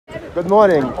Good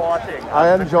morning. I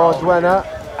am George Wenner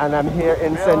and I'm here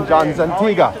in St. John's,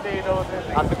 Antigua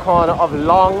at the corner of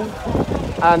Long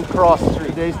and Cross Street.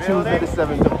 Today is Tuesday the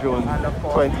 7th of June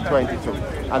 2022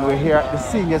 and we're here at the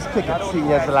Seniors Picket,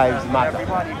 Seniors Lives Matter.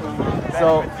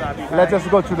 So let us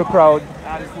go through the crowd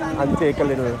and take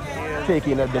in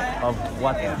a bit of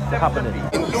what's happening.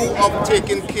 In lieu of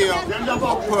taking care of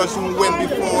a person who went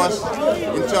before us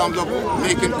in terms of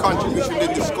making contribution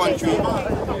in this country,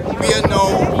 we are now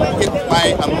hit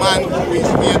by a man who is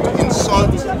here to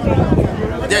insult,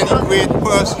 denigrate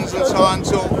persons and so on.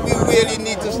 So we really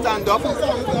need to stand up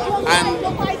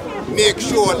and make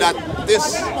sure that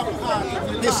this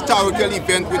historical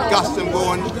event with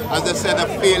Glastonbury, as I said, a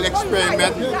failed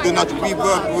experiment, do not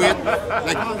reverberate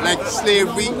like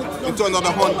slavery into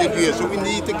another 100 years. So we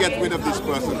need to get rid of this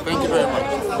person. Thank you very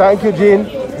much. Thank you, Gene.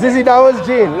 Zizi, that was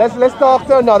Gene. Let's talk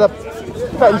to another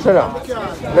pensioner.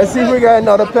 Let's see if we get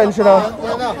another pensioner.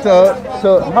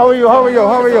 How are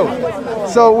you?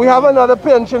 So we have another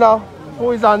pensioner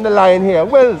who is on the line here.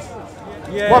 Wills,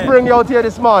 yeah. What bring you out here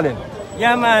this morning?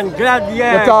 Yeah, man, glad,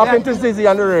 yeah. You're talking to Zizi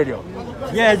on the radio.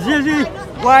 Yeah, Zizi,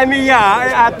 why me,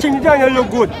 yeah, I think don't look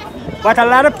good. But a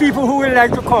lot of people who would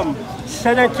like to come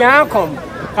say they can't come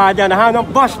because they don't have no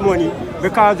bus money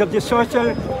because of the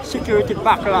social security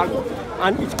backlog.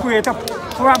 And it's created a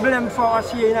problem for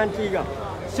us here in Antigua.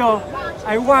 So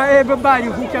I want everybody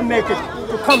who can make it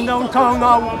to come downtown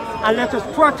now and let us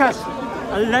protest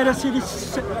and let us see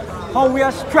this, how we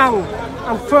are strong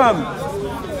and firm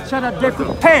so that they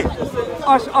could pay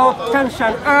us our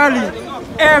pension early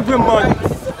every month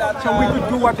so we could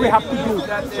do what we have to do,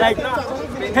 like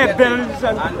pay bills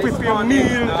and prepare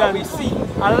meals and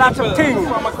a lot of things,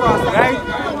 right?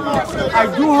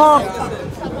 I do hope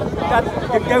that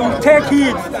they will take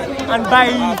heed and by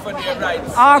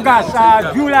August,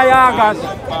 July,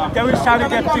 August, they will start to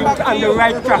get things on the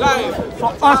right track.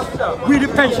 For us, we the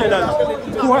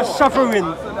pensioners who are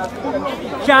suffering,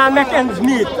 can't make ends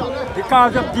meet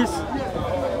because of this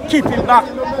keeping back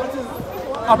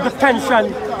of the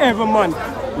pension every month.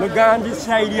 We're going this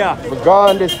side here. We're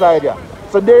going this side here.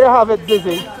 So there you have it,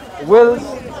 Zizi.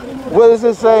 Wills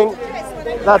is saying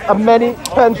that many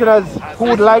pensioners who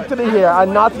would like to be here are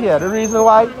not here. The reason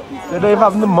why? They don't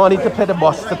have the money to pay the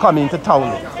bus to come into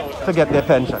town to get their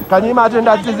pension. Can you imagine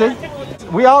that, Zizi?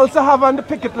 We also have on the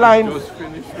picket line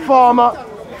former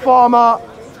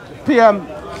PM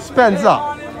Spencer.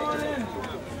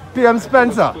 PM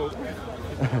Spencer.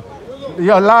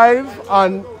 You're live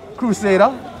on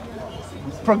Crusader,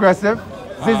 Progressive.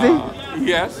 Zizi?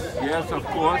 Yes, of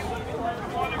course.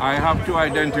 I have to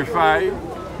identify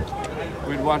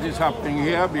with what is happening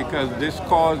here because this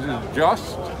cause is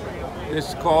just,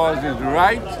 this cause is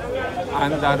right,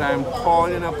 and that I'm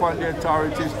calling upon the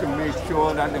authorities to make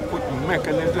sure that they put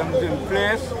mechanisms in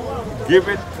place, give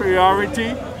it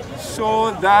priority,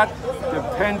 so that the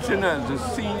pensioners, the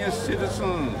senior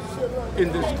citizens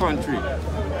in this country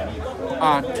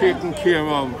are taken care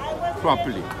of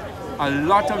properly. A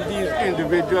lot of these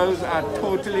individuals are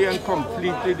totally and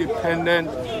completely dependent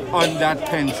on that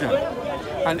pension.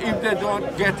 And if they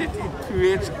don't get it, it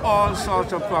creates all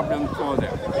sorts of problems for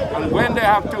them. And when they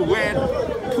have to wait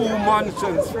 2 months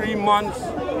and 3 months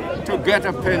to get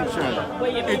a pension,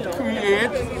 it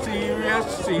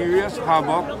creates serious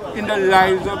havoc in the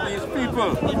lives of these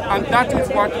people. And that is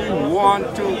what we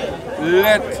want to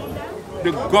let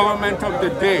the government of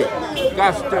the day,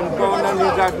 Glastonbury and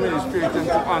his administration,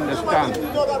 to understand.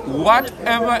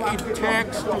 Whatever it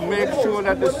takes to make sure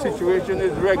that the situation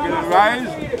is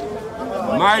regularized,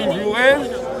 my view is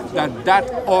that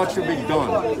ought to be done.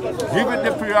 Give it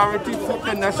the priority, put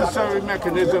the necessary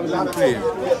mechanisms in place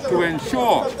to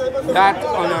ensure that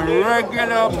on a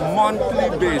regular monthly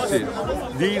basis,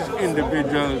 these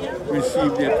individuals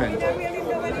receive their pension.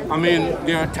 I mean,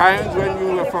 there are times when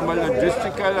you are from a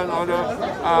logistical and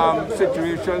other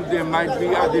situations, there might be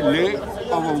a delay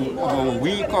of a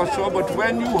week or so, but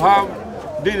when you have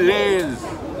delays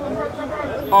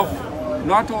of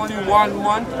not only 1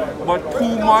 month, but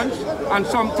 2 months, and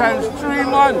sometimes 3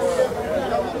 months,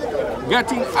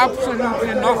 getting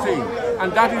absolutely nothing,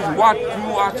 and that is what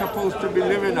you are supposed to be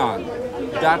living on.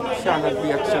 That cannot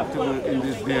be acceptable in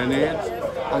this day and age.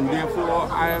 And therefore,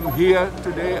 I am here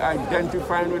today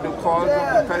identifying with the cause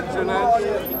of the pensioners.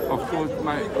 Of course,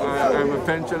 I'm a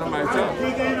pensioner myself,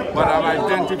 but I'm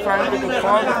identifying with the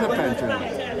cause of the pensioners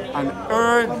and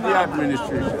urge the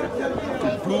administration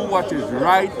to do what is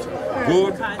right,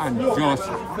 good, and just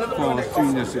for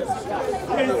senior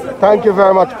citizens. Thank you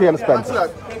very much, PM Spencer.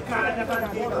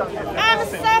 I'm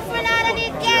suffering out of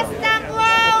the gas tank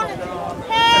road.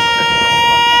 Help!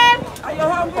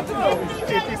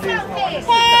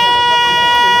 Help!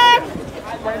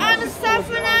 I'm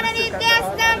suffering out of the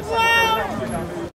gas